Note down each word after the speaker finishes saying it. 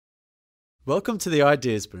Welcome to the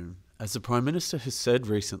Ideas Boom. As the Prime Minister has said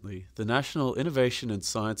recently, the National Innovation and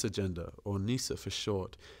Science Agenda, or NISA for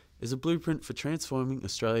short, is a blueprint for transforming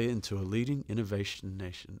Australia into a leading innovation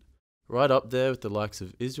nation, right up there with the likes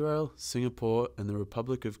of Israel, Singapore, and the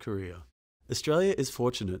Republic of Korea. Australia is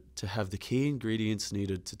fortunate to have the key ingredients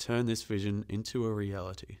needed to turn this vision into a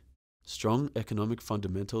reality. Strong economic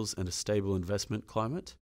fundamentals and a stable investment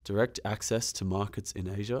climate, direct access to markets in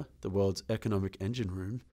Asia, the world's economic engine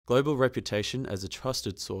room, global reputation as a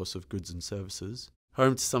trusted source of goods and services,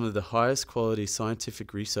 home to some of the highest quality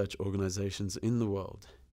scientific research organisations in the world.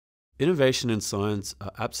 Innovation and science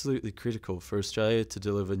are absolutely critical for Australia to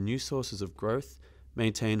deliver new sources of growth,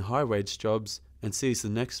 maintain high-wage jobs, and seize the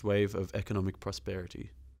next wave of economic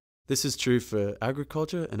prosperity. This is true for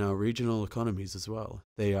agriculture and our regional economies as well.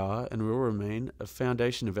 They are and will remain a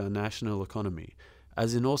foundation of our national economy.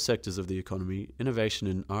 As in all sectors of the economy, innovation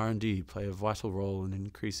and R&D play a vital role in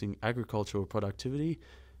increasing agricultural productivity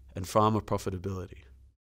and farmer profitability.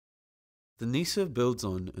 The NISA builds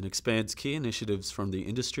on and expands key initiatives from the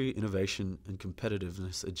Industry, Innovation and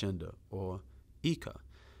Competitiveness Agenda, or ICA,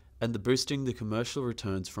 and the Boosting the Commercial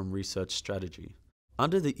Returns from Research strategy.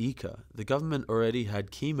 Under the ICA, the government already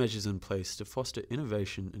had key measures in place to foster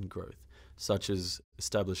innovation and growth, such as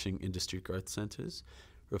establishing industry growth centres,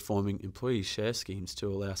 reforming employee share schemes to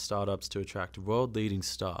allow startups to attract world-leading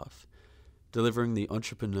staff, delivering the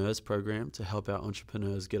Entrepreneurs Program to help our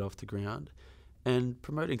entrepreneurs get off the ground, and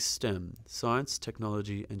promoting STEM, science,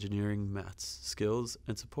 technology, engineering, maths, skills,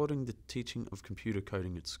 and supporting the teaching of computer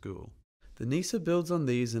coding at school. The NISA builds on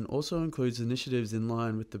these and also includes initiatives in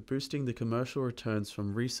line with the Boosting the Commercial Returns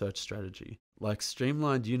from Research strategy, like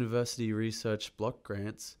streamlined university research block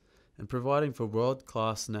grants, and providing for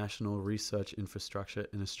world-class national research infrastructure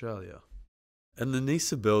in Australia. And the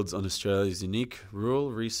NISA builds on Australia's unique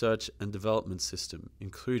rural research and development system,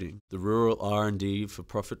 including the Rural R&D for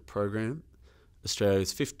Profit program,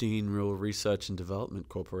 Australia's 15 rural research and development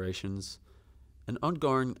corporations, and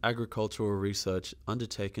ongoing agricultural research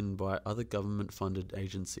undertaken by other government-funded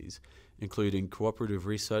agencies, including cooperative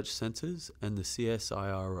research centres and the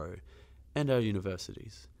CSIRO, and our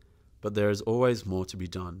universities. But there is always more to be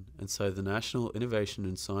done, and so the National Innovation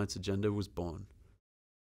and Science Agenda was born.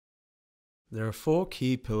 There are 4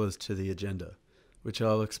 key pillars to the agenda, which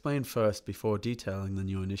I'll explain first before detailing the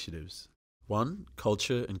new initiatives. 1.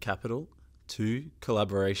 Culture and capital. 2.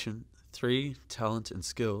 Collaboration. 3. Talent and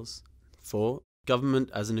skills. 4. Government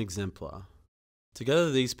as an exemplar. Together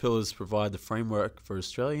these pillars provide the framework for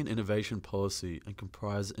Australian innovation policy and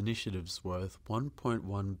comprise initiatives worth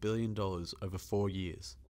 $1.1 billion over 4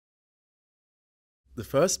 years. The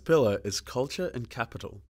first pillar is culture and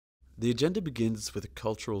capital. The agenda begins with a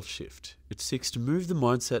cultural shift. It seeks to move the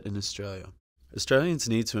mindset in Australia. Australians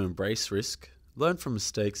need to embrace risk, learn from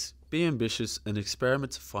mistakes, be ambitious and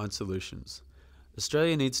experiment to find solutions.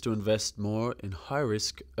 Australia needs to invest more in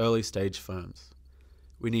high-risk, early-stage firms.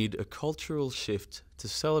 We need a cultural shift to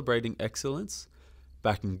celebrating excellence,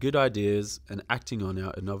 backing good ideas and acting on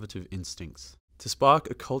our innovative instincts. To spark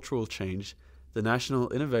a cultural change, the National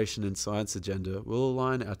Innovation and Science Agenda will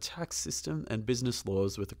align our tax system and business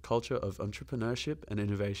laws with a culture of entrepreneurship and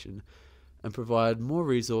innovation, and provide more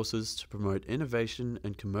resources to promote innovation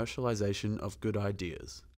and commercialization of good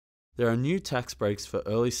ideas. There are new tax breaks for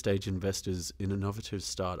early-stage investors in innovative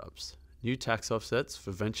startups, new tax offsets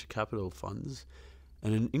for venture capital funds,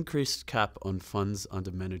 and an increased cap on funds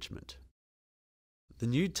under management. The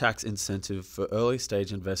new tax incentive for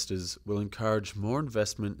early-stage investors will encourage more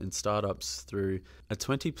investment in startups through a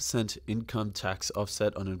 20% income tax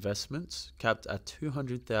offset on investments, capped at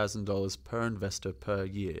 $200,000 per investor per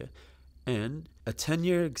year, and a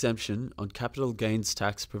 10-year exemption on capital gains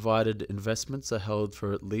tax provided investments are held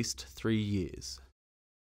for at least 3 years.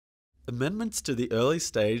 Amendments to the Early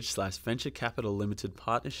Stage/Venture Capital Limited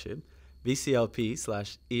Partnership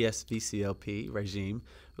VCLP/ESVCLP regime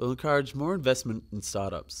will encourage more investment in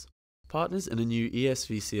startups. Partners in a new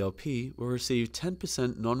ESVCLP will receive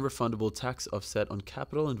 10% non-refundable tax offset on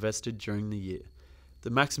capital invested during the year.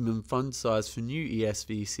 The maximum fund size for new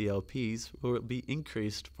ESVCLPs will be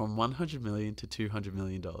increased from $100 million to $200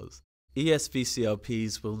 million.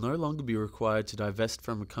 ESVCLPs will no longer be required to divest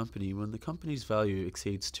from a company when the company's value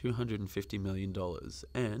exceeds $250 million,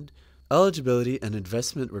 and eligibility and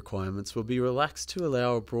investment requirements will be relaxed to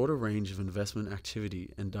allow a broader range of investment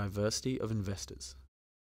activity and diversity of investors.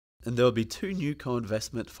 And there will be 2 new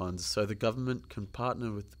co-investment funds so the government can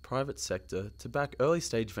partner with the private sector to back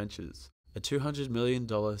early-stage ventures, a $200 million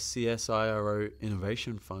CSIRO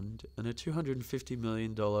Innovation Fund and a $250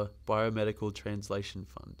 million Biomedical Translation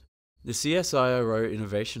Fund. The CSIRO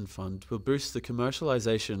Innovation Fund will boost the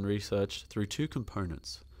commercialization research through two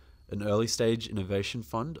components: an early-stage innovation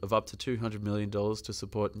fund of up to $200 million to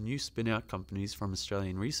support new spin-out companies from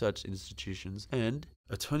Australian research institutions, and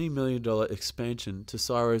a $20 million expansion to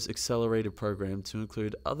CSIRO's accelerator program to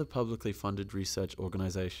include other publicly funded research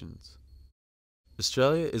organisations.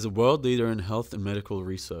 Australia is a world leader in health and medical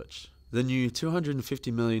research. The new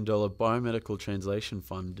 $250 million Biomedical Translation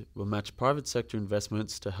Fund will match private sector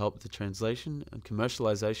investments to help the translation and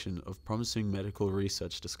commercialisation of promising medical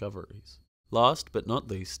research discoveries. Last but not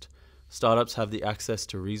least, startups have the access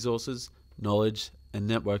to resources, knowledge, and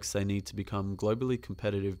networks they need to become globally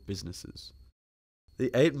competitive businesses. The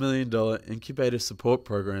 $8 million Incubator Support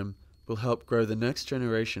Program will help grow the next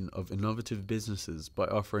generation of innovative businesses by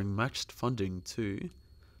offering matched funding to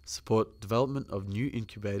support development of new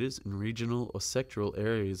incubators in regional or sectoral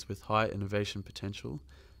areas with high innovation potential,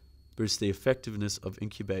 boost the effectiveness of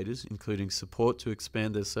incubators, including support to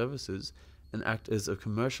expand their services and act as a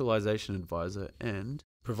commercialization advisor, and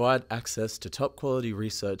provide access to top quality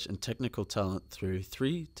research and technical talent through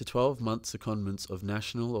 3 to 12 month secondments of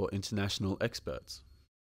national or international experts.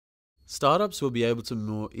 Startups will be able to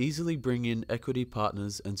more easily bring in equity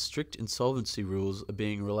partners, and strict insolvency rules are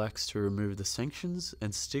being relaxed to remove the sanctions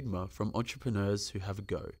and stigma from entrepreneurs who have a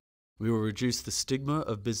go. We will reduce the stigma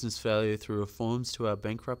of business failure through reforms to our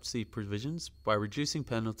bankruptcy provisions by reducing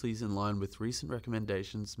penalties in line with recent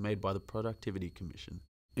recommendations made by the Productivity Commission.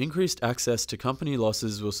 Increased access to company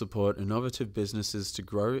losses will support innovative businesses to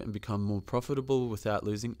grow and become more profitable without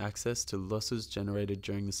losing access to losses generated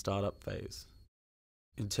during the startup phase.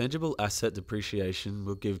 Intangible asset depreciation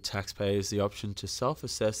will give taxpayers the option to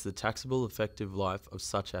self-assess the taxable effective life of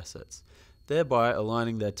such assets, thereby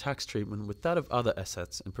aligning their tax treatment with that of other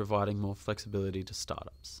assets and providing more flexibility to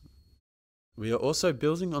startups. We are also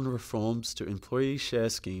building on reforms to employee share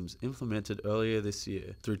schemes implemented earlier this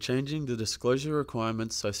year through changing the disclosure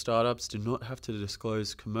requirements so startups do not have to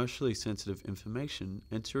disclose commercially sensitive information,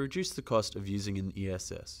 and to reduce the cost of using an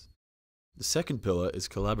ESS. The second pillar is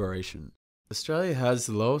collaboration. Australia has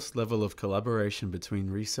the lowest level of collaboration between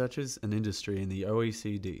researchers and industry in the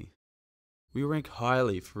OECD. We rank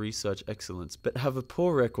highly for research excellence, but have a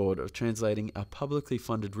poor record of translating our publicly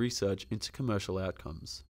funded research into commercial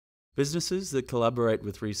outcomes. Businesses that collaborate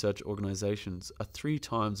with research organisations are 3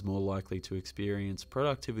 times more likely to experience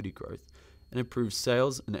productivity growth and improve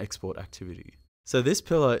sales and export activity. So this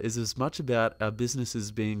pillar is as much about our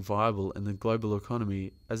businesses being viable in the global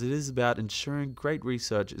economy as it is about ensuring great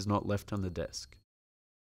research is not left on the desk.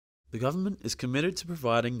 The government is committed to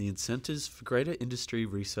providing the incentives for greater industry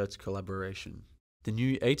research collaboration. The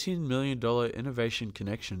new $18 million Innovation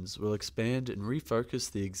Connections will expand and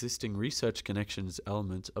refocus the existing Research Connections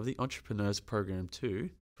element of the Entrepreneurs Program to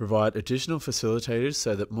provide additional facilitators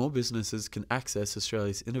so that more businesses can access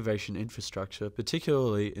Australia's innovation infrastructure,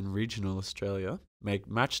 particularly in regional Australia, make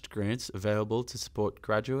matched grants available to support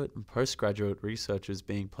graduate and postgraduate researchers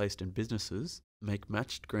being placed in businesses, make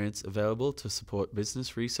matched grants available to support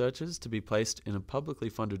business researchers to be placed in a publicly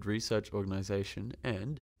funded research organisation,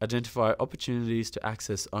 and identify opportunities to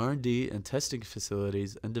access R&D and testing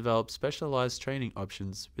facilities and develop specialised training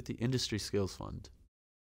options with the Industry Skills Fund.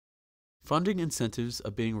 Funding incentives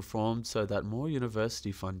are being reformed so that more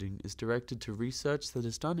university funding is directed to research that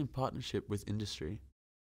is done in partnership with industry.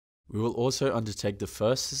 We will also undertake the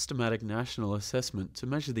first systematic national assessment to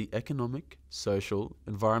measure the economic, social,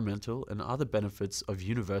 environmental, and other benefits of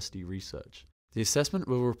university research. The assessment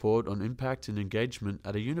will report on impact and engagement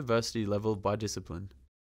at a university level by discipline.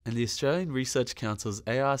 And the Australian Research Council's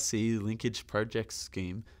ARC Linkage Projects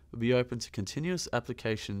scheme will be open to continuous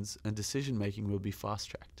applications, and decision-making will be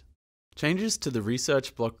fast-tracked. Changes to the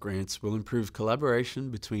research block grants will improve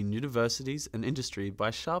collaboration between universities and industry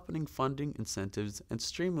by sharpening funding incentives and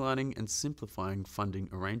streamlining and simplifying funding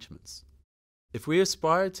arrangements. If we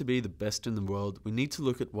aspire to be the best in the world, we need to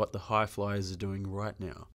look at what the high flyers are doing right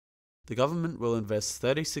now. The government will invest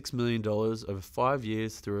 $36 million over 5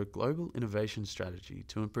 years through a global innovation strategy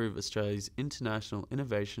to improve Australia's international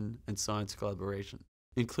innovation and science collaboration,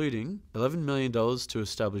 including $11 million to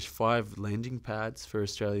establish 5 landing pads for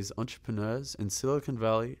Australia's entrepreneurs in Silicon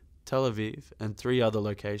Valley, Tel Aviv, and 3 other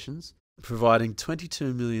locations, providing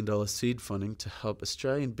 $22 million seed funding to help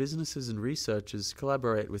Australian businesses and researchers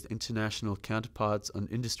collaborate with international counterparts on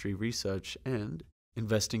industry research, and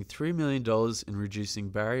investing $3 million in reducing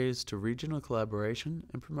barriers to regional collaboration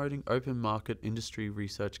and promoting open market industry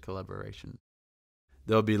research collaboration.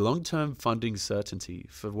 There will be long-term funding certainty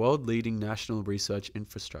for world-leading national research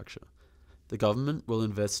infrastructure. The government will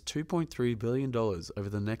invest $2.3 billion over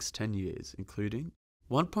the next 10 years, including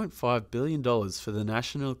 $1.5 billion for the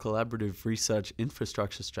National Collaborative Research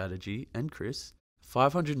Infrastructure Strategy, NCRIS,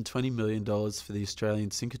 $520 million for the Australian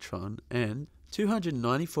synchrotron, and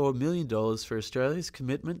 $294 million for Australia's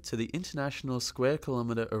commitment to the International Square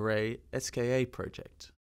Kilometre Array SKA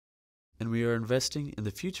project. And we are investing in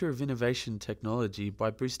the future of innovation technology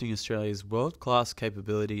by boosting Australia's world-class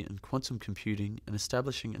capability in quantum computing and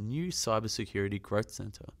establishing a new cybersecurity growth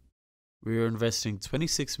centre. We are investing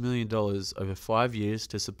 $26 million over 5 years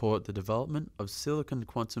to support the development of silicon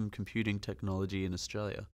quantum computing technology in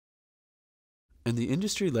Australia. And the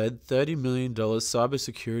industry-led $30 million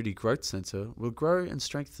Cybersecurity Growth Centre will grow and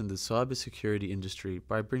strengthen the cybersecurity industry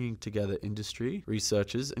by bringing together industry,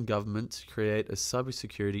 researchers and government to create a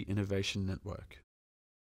cybersecurity innovation network.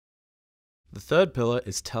 The third pillar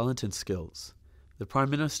is talent and skills. The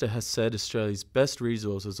Prime Minister has said Australia's best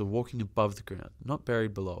resources are walking above the ground, not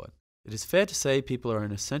buried below it. It is fair to say people are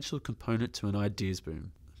an essential component to an ideas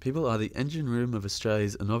boom. People are the engine room of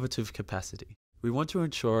Australia's innovative capacity. We want to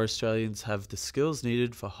ensure Australians have the skills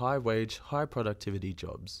needed for high-wage, high-productivity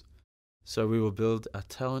jobs. So we will build a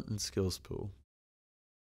talent and skills pool.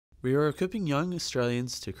 We are equipping young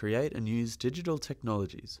Australians to create and use digital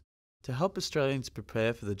technologies. To help Australians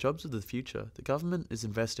prepare for the jobs of the future, the government is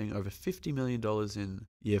investing over $50 million in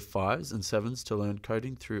Year 5s and 7s to learn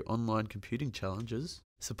coding through online computing challenges,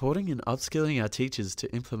 supporting and upskilling our teachers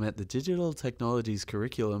to implement the digital technologies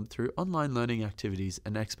curriculum through online learning activities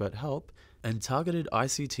and expert help, and targeted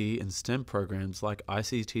ICT and STEM programs like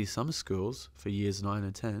ICT Summer Schools for Years 9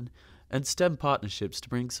 and 10, and STEM partnerships to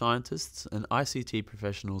bring scientists and ICT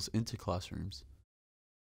professionals into classrooms.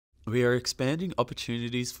 We are expanding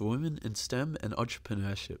opportunities for women in STEM and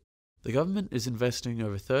entrepreneurship. The government is investing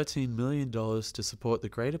over $13 million to support the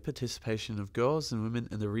greater participation of girls and women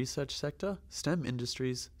in the research sector, STEM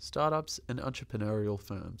industries, startups, and entrepreneurial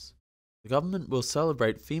firms. The government will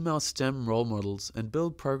celebrate female STEM role models and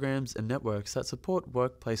build programs and networks that support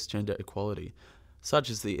workplace gender equality,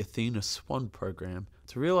 such as the Athena Swan program,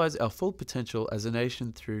 to realize our full potential as a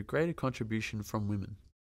nation through greater contribution from women.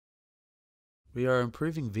 We are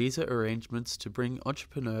improving visa arrangements to bring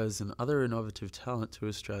entrepreneurs and other innovative talent to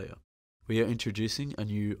Australia. We are introducing a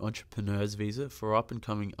new entrepreneurs visa for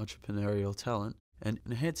up-and-coming entrepreneurial talent and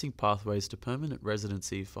enhancing pathways to permanent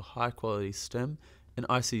residency for high-quality STEM and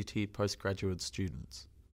ICT postgraduate students.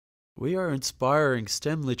 We are inspiring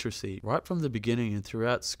STEM literacy right from the beginning and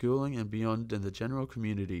throughout schooling and beyond in the general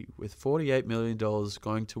community, with $48 million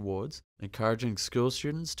going towards encouraging school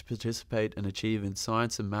students to participate and achieve in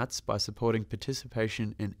science and maths by supporting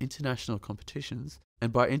participation in international competitions,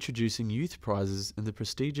 and by introducing youth prizes in the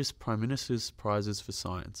prestigious Prime Minister's Prizes for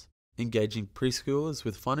Science, engaging preschoolers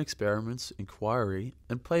with fun experiments, inquiry,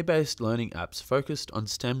 and play-based learning apps focused on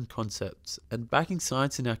STEM concepts, and backing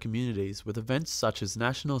science in our communities with events such as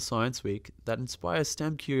National Science Week that inspire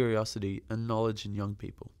STEM curiosity and knowledge in young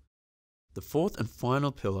people. The fourth and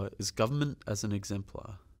final pillar is government as an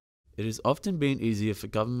exemplar. It has often been easier for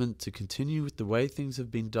government to continue with the way things have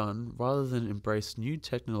been done rather than embrace new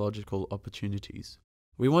technological opportunities.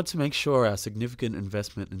 We want to make sure our significant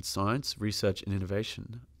investment in science, research and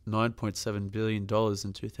innovation, $9.7 billion in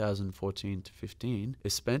 2014-15,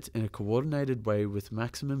 is spent in a coordinated way with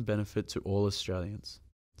maximum benefit to all Australians.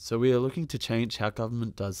 So we are looking to change how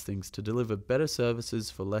government does things to deliver better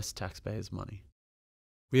services for less taxpayers' money.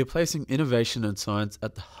 We are placing innovation and science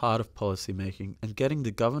at the heart of policy making and getting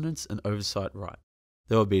the governance and oversight right.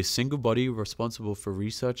 There will be a single body responsible for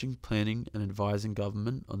researching, planning and advising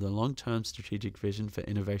government on the long-term strategic vision for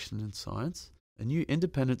innovation and science. A new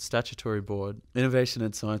independent statutory board, Innovation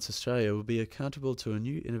and Science Australia, will be accountable to a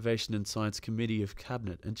new Innovation and Science Committee of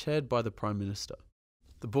Cabinet and chaired by the Prime Minister.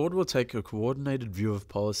 The board will take a coordinated view of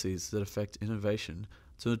policies that affect innovation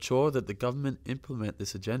to ensure that the government implement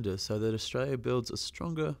this agenda so that Australia builds a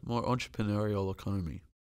stronger, more entrepreneurial economy.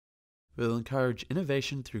 We will encourage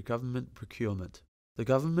innovation through government procurement. The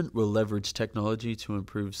government will leverage technology to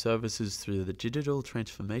improve services through the Digital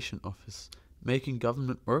Transformation Office, making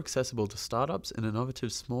government more accessible to startups and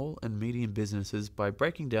innovative small and medium businesses by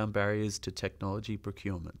breaking down barriers to technology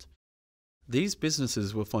procurement. These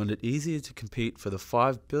businesses will find it easier to compete for the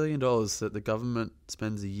 $5 billion that the government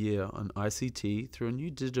spends a year on ICT through a new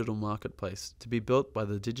digital marketplace to be built by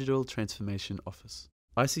the Digital Transformation Office.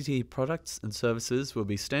 ICT products and services will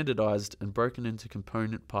be standardized and broken into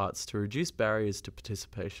component parts to reduce barriers to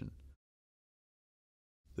participation.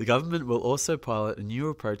 The government will also pilot a new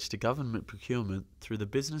approach to government procurement through the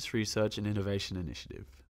Business Research and Innovation Initiative.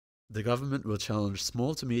 The government will challenge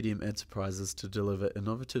small to medium enterprises to deliver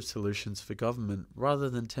innovative solutions for government rather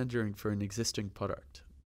than tendering for an existing product.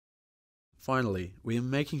 Finally, we are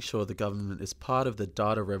making sure the government is part of the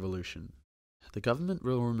data revolution. The government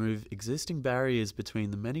will remove existing barriers between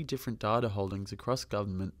the many different data holdings across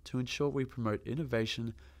government to ensure we promote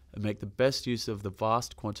innovation and make the best use of the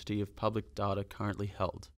vast quantity of public data currently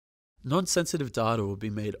held. Non-sensitive data will be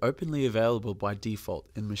made openly available by default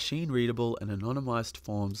in machine-readable and anonymised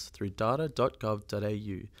forms through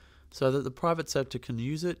data.gov.au so that the private sector can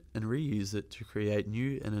use it and reuse it to create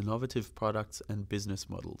new and innovative products and business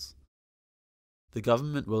models. The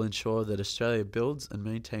government will ensure that Australia builds and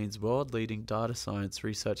maintains world-leading data science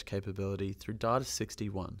research capability through Data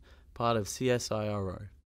 61, part of CSIRO.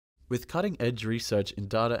 With cutting-edge research in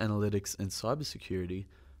data analytics and cybersecurity,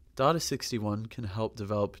 Data 61 can help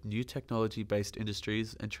develop new technology-based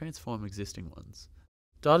industries and transform existing ones.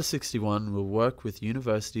 Data 61 will work with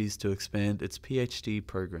universities to expand its PhD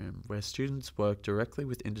program, where students work directly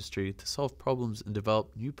with industry to solve problems and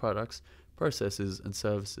develop new products, processes, and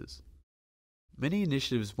services. Many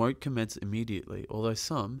initiatives won't commence immediately, although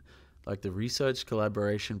some, like the Research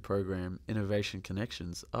Collaboration Program Innovation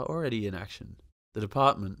Connections, are already in action. The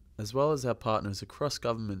department, as well as our partners across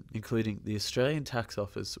government, including the Australian Tax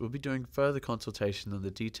Office, will be doing further consultation on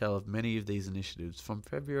the detail of many of these initiatives from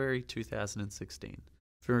February 2016.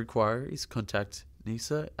 For inquiries, contact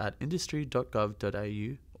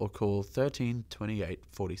nisa@industry.gov.au or call 13 28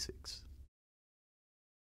 46.